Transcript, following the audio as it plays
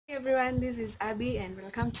Hey everyone, this is Abby and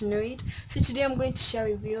welcome to Know It. So today I'm going to share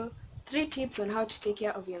with you 3 tips on how to take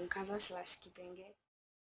care of your Ankara slash Kitenge.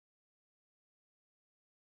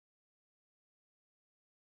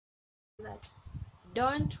 That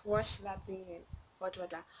don't wash that thing in hot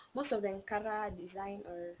water. Most of the Ankara design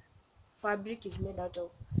or fabric is made out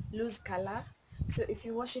of loose color. So if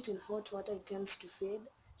you wash it in hot water, it tends to fade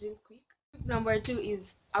real quick. Tip number 2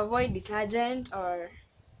 is avoid detergent or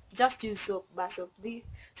just use soap, bar soap.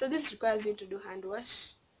 So this requires you to do hand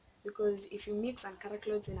wash because if you mix Ankara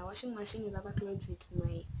clothes in a washing machine with other clothes, it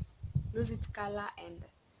might lose its color and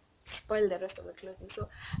spoil the rest of the clothing. So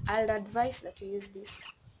I'll advise that you use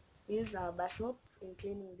this. Use bar soap in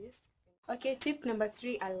cleaning this. Okay, tip number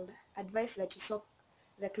 3, I'll advise that you soak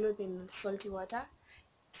the clothes in salty water.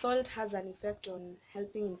 Salt has an effect on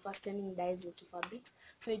helping in fastening dyes into fabrics,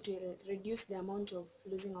 so it will reduce the amount of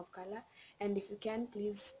losing of color. And if you can,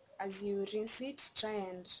 please, as you rinse it, try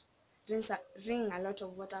and wring a lot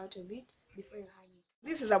of water out of it before you hang it.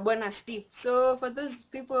 This is a bonus tip. So for those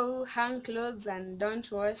people who hang clothes and don't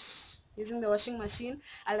wash using the washing machine,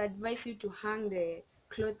 I'll advise you to hang the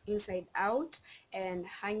cloth inside out and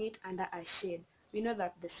hang it under a shade. We know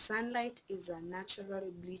that the sunlight is a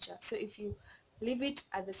natural bleacher, so if you leave it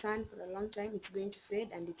at the sun for a long time, it's going to fade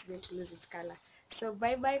and it's going to lose its color. So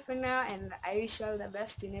bye bye for now, and I wish you all the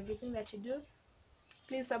best in everything that you do.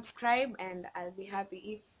 Please subscribe and I'll be happy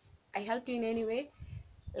if I help you in any way.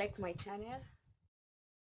 Like my channel.